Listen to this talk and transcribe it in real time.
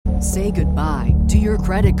Say goodbye to your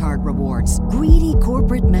credit card rewards. Greedy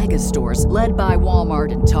corporate mega stores, led by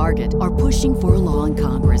Walmart and Target, are pushing for a law in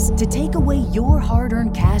Congress to take away your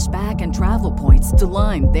hard-earned cash back and travel points to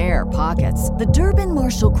line their pockets. The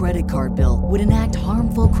Durbin-Marshall credit card bill would enact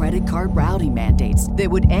harmful credit card routing mandates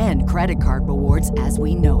that would end credit card rewards as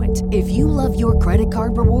we know it. If you love your credit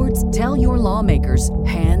card rewards, tell your lawmakers,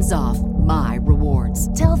 hands off my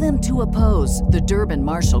rewards. Tell them to oppose the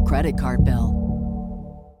Durbin-Marshall credit card bill.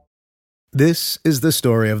 This is the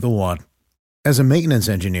story of the one. As a maintenance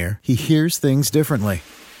engineer, he hears things differently.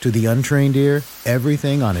 To the untrained ear,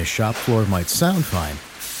 everything on his shop floor might sound fine,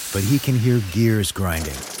 but he can hear gears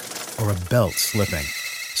grinding or a belt slipping.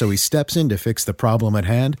 So he steps in to fix the problem at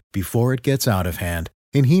hand before it gets out of hand.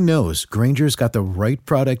 And he knows Grainger's got the right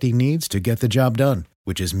product he needs to get the job done,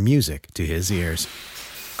 which is music to his ears.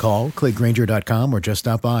 Call, click Grainger.com, or just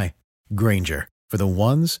stop by. Grainger, for the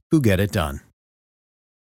ones who get it done.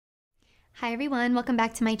 Hi everyone, welcome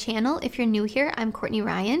back to my channel. If you're new here, I'm Courtney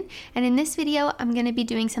Ryan, and in this video, I'm going to be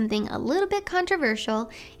doing something a little bit controversial,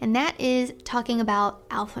 and that is talking about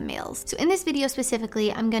alpha males. So in this video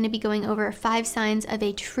specifically, I'm going to be going over 5 signs of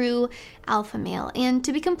a true alpha male. And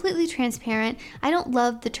to be completely transparent, I don't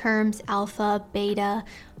love the terms alpha, beta,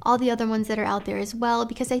 all the other ones that are out there as well,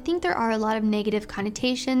 because I think there are a lot of negative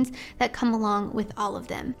connotations that come along with all of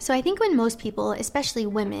them. So I think when most people, especially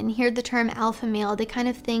women, hear the term alpha male, they kind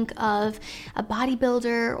of think of a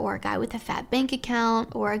bodybuilder or a guy with a fat bank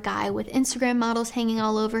account or a guy with Instagram models hanging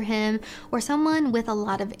all over him or someone with a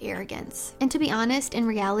lot of arrogance. And to be honest, in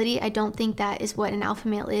reality, I don't think that is what an alpha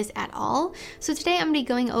male is at all. So today I'm going to be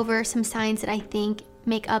going over some signs that I think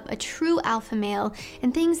make up a true alpha male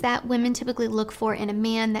and things that women typically look for in a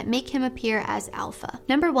man that make him appear as alpha.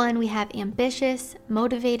 Number 1, we have ambitious,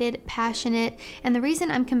 motivated, passionate, and the reason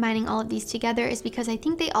I'm combining all of these together is because I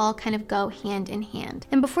think they all kind of go hand in hand.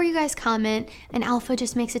 And before you guys comment, an alpha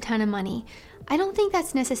just makes a ton of money, I don't think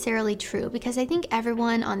that's necessarily true, because I think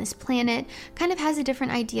everyone on this planet kind of has a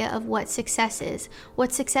different idea of what success is.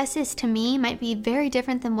 What success is to me might be very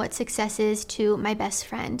different than what success is to my best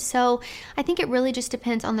friend. So I think it really just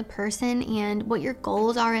depends on the person and what your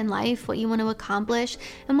goals are in life, what you want to accomplish,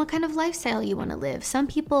 and what kind of lifestyle you want to live. Some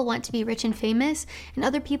people want to be rich and famous, and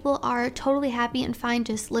other people are totally happy and fine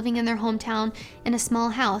just living in their hometown in a small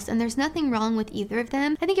house, and there's nothing wrong with either of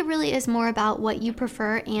them. I think it really is more about what you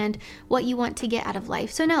prefer and what you want to get out of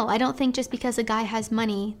life. So no, I don't think just because a guy has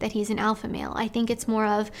money that he's an alpha male. I think it's more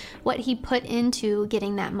of what he put into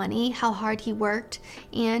getting that money, how hard he worked,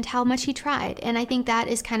 and how much he tried. And I think that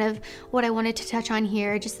is kind of what I wanted to touch on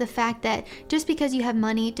here, just the fact that just because you have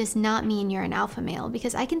money does not mean you're an alpha male,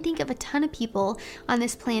 because I can think of a ton of people on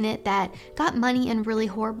this planet that got money in really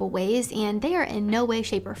horrible ways, and they are in no way,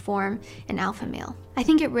 shape, or form an alpha male. I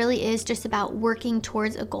think it really is just about working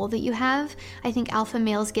towards a goal that you have. I think alpha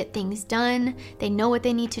males get things done, they know what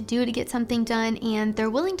they need to do to get something done, and they're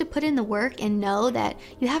willing to put in the work and know that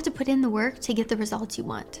you have to put in the work to get the results you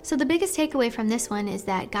want. So the biggest takeaway from this one is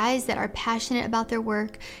that guys that are passionate about their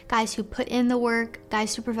work, guys who put in the work,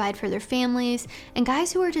 guys who provide for their families, and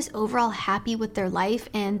guys who are just overall happy with their life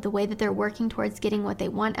and the way that they're working towards getting what they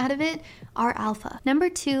want out of it are alpha. Number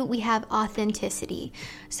 2, we have authenticity.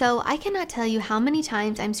 So I cannot tell you how many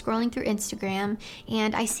times I'm scrolling through Instagram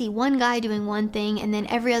and I see one guy doing one thing and then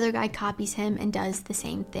every other guy copies him and does the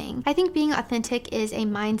same thing. I think being authentic is a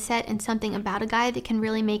mindset and something about a guy that can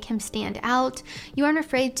really make him stand out. You aren't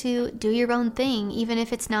afraid to do your own thing, even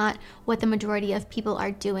if it's not what the majority of people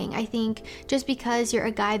are doing. I think just because you're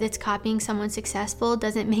a guy that's copying someone successful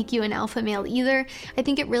doesn't make you an alpha male either. I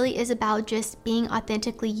think it really is about just being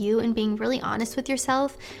authentically you and being really honest with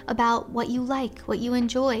yourself about what you like, what you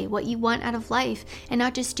enjoy, what you want out of life, and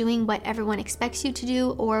not just doing what everyone expects you to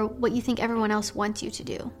do or what you think everyone else wants you to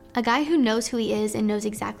do. A guy who knows who he is and knows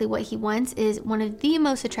exactly what he wants is one of the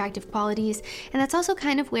most attractive qualities, and that's also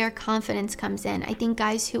kind of where confidence comes in. I think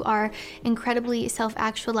guys who are incredibly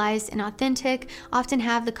self-actualized and authentic often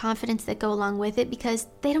have the confidence that go along with it because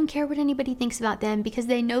they don't care what anybody thinks about them, because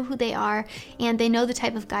they know who they are and they know the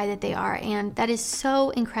type of guy that they are, and that is so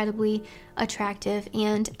incredibly attractive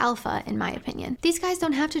and alpha in my opinion. These guys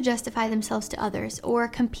don't have to justify themselves to others or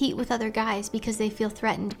compete with other guys because they feel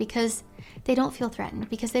threatened, because They don't feel threatened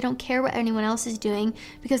because they don't care what anyone else is doing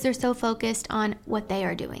because they're so focused on what they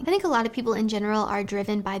are doing. I think a lot of people in general are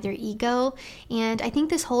driven by their ego, and I think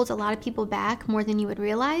this holds a lot of people back more than you would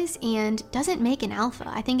realize and doesn't make an alpha.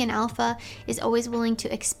 I think an alpha is always willing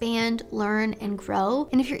to expand, learn, and grow.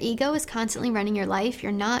 And if your ego is constantly running your life,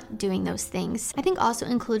 you're not doing those things. I think also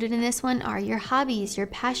included in this one are your hobbies, your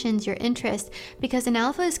passions, your interests, because an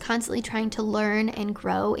alpha is constantly trying to learn and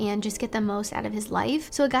grow and just get the most out of his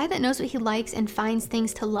life. So a guy that knows what he likes and finds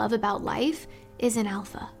things to love about life is an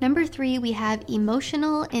alpha. Number 3, we have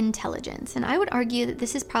emotional intelligence. And I would argue that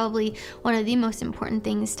this is probably one of the most important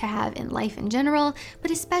things to have in life in general, but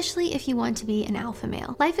especially if you want to be an alpha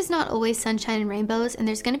male. Life is not always sunshine and rainbows, and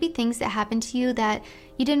there's going to be things that happen to you that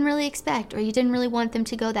you didn't really expect or you didn't really want them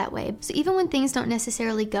to go that way. So even when things don't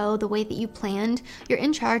necessarily go the way that you planned, you're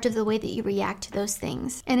in charge of the way that you react to those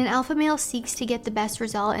things. And an alpha male seeks to get the best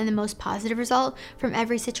result and the most positive result from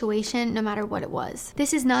every situation, no matter what it was.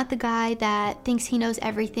 This is not the guy that thinks he knows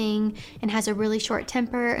everything and has a really short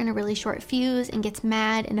temper and a really short fuse and gets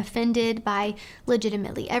mad and offended by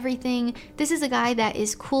legitimately everything. This is a guy that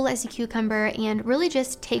is cool as a cucumber and really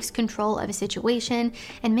just takes control of a situation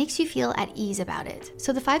and makes you feel at ease about it.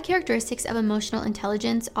 So the 5 characteristics of emotional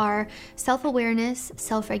intelligence are self-awareness,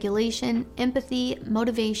 self-regulation, empathy,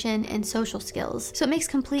 motivation, and social skills. So it makes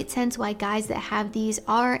complete sense why guys that have these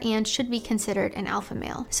are and should be considered an alpha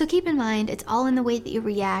male. So keep in mind, it's all in the way that you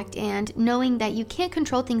react and knowing that you can't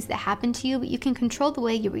control things that happen to you, but you can control the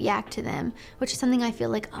way you react to them, which is something I feel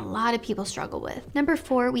like a lot of people struggle with. Number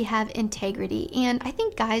 4, we have integrity. And I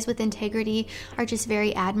think guys with integrity are just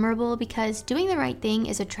very admirable because doing the right thing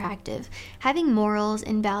is attractive. Having morals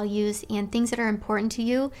and values and things that are important to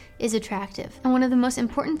you is attractive. And one of the most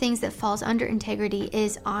important things that falls under integrity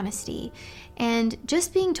is honesty. And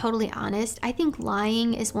just being totally honest, I think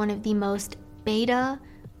lying is one of the most beta,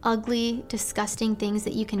 ugly, disgusting things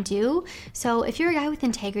that you can do. So if you're a guy with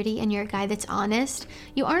integrity and you're a guy that's honest,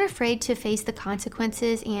 you aren't afraid to face the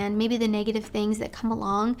consequences and maybe the negative things that come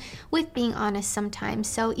along with being honest sometimes.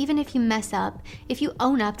 So even if you mess up, if you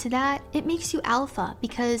own up to that, it makes you alpha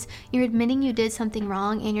because you're admitting you did something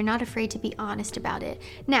wrong and you're not afraid to be honest about it.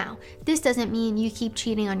 Now, this doesn't mean you keep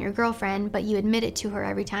cheating on your girlfriend, but you admit it to her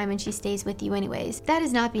every time and she stays with you anyways. That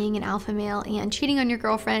is not being an alpha male, and cheating on your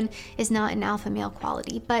girlfriend is not an alpha male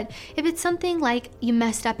quality. But if it's something like you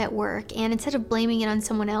messed up at work and instead of blaming it on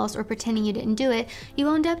someone else or pretending you didn't do it, you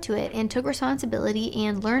owned up to it and took responsibility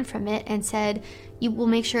and learned from it and said, you will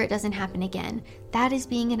make sure it doesn't happen again. That is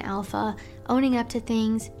being an alpha. Owning up to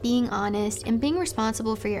things, being honest, and being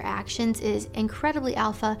responsible for your actions is incredibly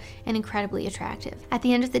alpha and incredibly attractive. At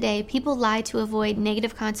the end of the day, people lie to avoid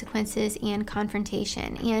negative consequences and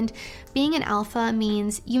confrontation. And being an alpha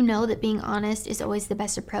means you know that being honest is always the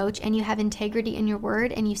best approach and you have integrity in your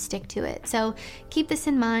word and you stick to it. So keep this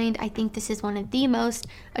in mind. I think this is one of the most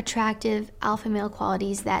attractive alpha male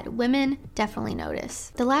qualities that women definitely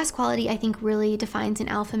notice. The last quality I think really defines an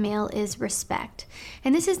alpha male is respect.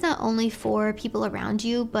 And this is not only for people around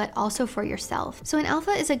you, but also for yourself. So an alpha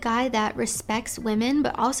is a guy that respects women,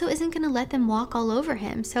 but also isn't going to let them walk all over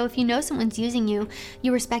him. So if you know someone's using you,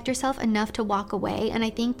 you respect yourself enough to walk away. And I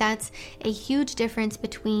think that's a huge difference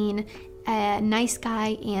between a nice guy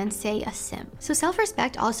and say a simp. So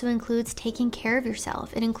self-respect also includes taking care of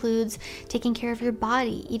yourself. It includes taking care of your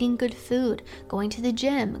body, eating good food, going to the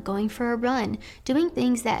gym, going for a run, doing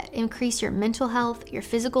things that increase your mental health, your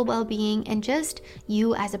physical well-being, and just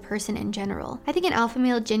you as a person in general. I think an alpha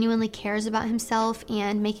male genuinely cares about himself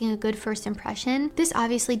and making a good first impression. This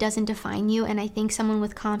obviously doesn't define you, and I think someone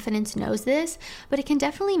with confidence knows this, but it can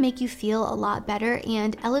definitely make you feel a lot better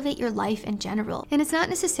and elevate your life in general. And it's not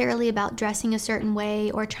necessarily about dressing a certain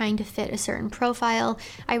way or trying to fit a certain profile.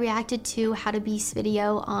 I reacted to How to Beast's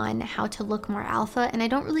video on how to look more alpha, and I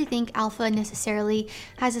don't really think alpha necessarily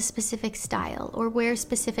has a specific style or wears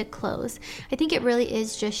specific clothes. I think it really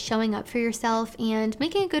is just showing up for yourself and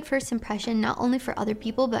making a good first impression, not only for other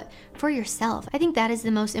people, but for yourself. I think that is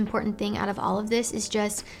the most important thing out of all of this, is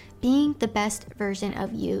just being the best version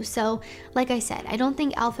of you. So like I said, I don't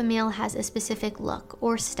think alpha male has a specific look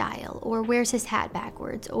or style or wears his hat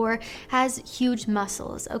backwards or has huge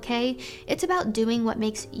muscles, okay? It's about doing what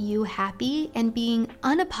makes you happy and being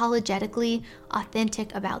unapologetically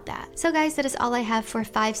authentic about that. So guys, that is all I have for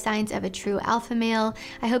 5 signs of a true alpha male.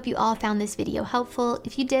 I hope you all found this video helpful.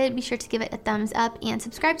 If you did, be sure to give it a thumbs up and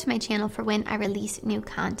subscribe to my channel for when I release new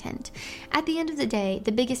content. At the end of the day,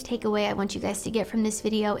 the biggest takeaway I want you guys to get from this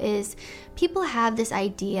video is is people have this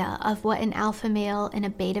idea of what an alpha male and a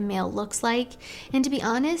beta male looks like. And to be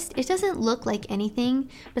honest, it doesn't look like anything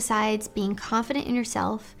besides being confident in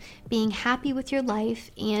yourself, being happy with your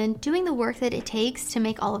life, and doing the work that it takes to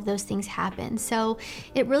make all of those things happen. So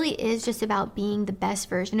it really is just about being the best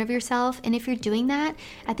version of yourself. And if you're doing that,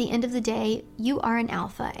 at the end of the day, you are an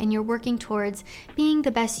alpha and you're working towards being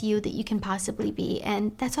the best you that you can possibly be.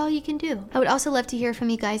 And that's all you can do. I would also love to hear from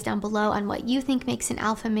you guys down below on what you think makes an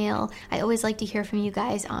alpha male. I always like to hear from you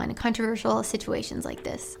guys on controversial situations like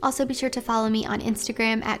this. Also, be sure to follow me on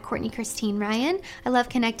Instagram at Courtney Christine Ryan. I love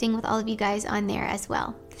connecting with all of you guys on there as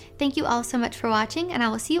well. Thank you all so much for watching, and I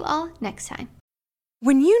will see you all next time.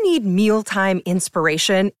 When you need mealtime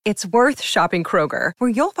inspiration, it's worth shopping Kroger, where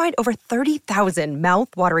you'll find over 30,000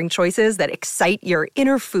 mouth-watering choices that excite your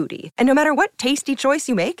inner foodie. And no matter what tasty choice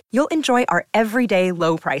you make, you'll enjoy our everyday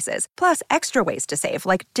low prices, plus extra ways to save,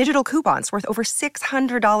 like digital coupons worth over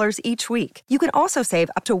 $600 each week. You can also save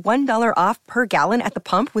up to $1 off per gallon at the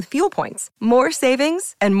pump with fuel points. More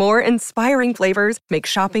savings and more inspiring flavors make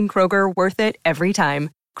shopping Kroger worth it every time.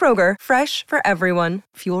 Kroger, fresh for everyone.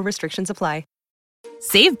 Fuel restrictions apply.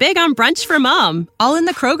 Save big on brunch for mom, all in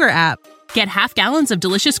the Kroger app. Get half gallons of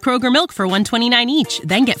delicious Kroger milk for $1.29 each.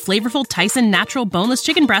 Then get flavorful Tyson natural boneless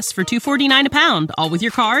chicken breasts for $2.49 a pound, all with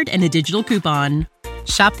your card and a digital coupon.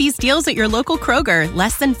 Shop these deals at your local Kroger,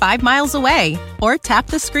 less than 5 miles away. Or tap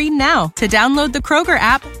the screen now to download the Kroger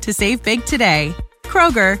app to save big today.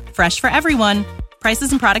 Kroger, fresh for everyone.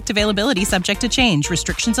 Prices and product availability subject to change.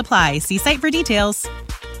 Restrictions apply. See site for details.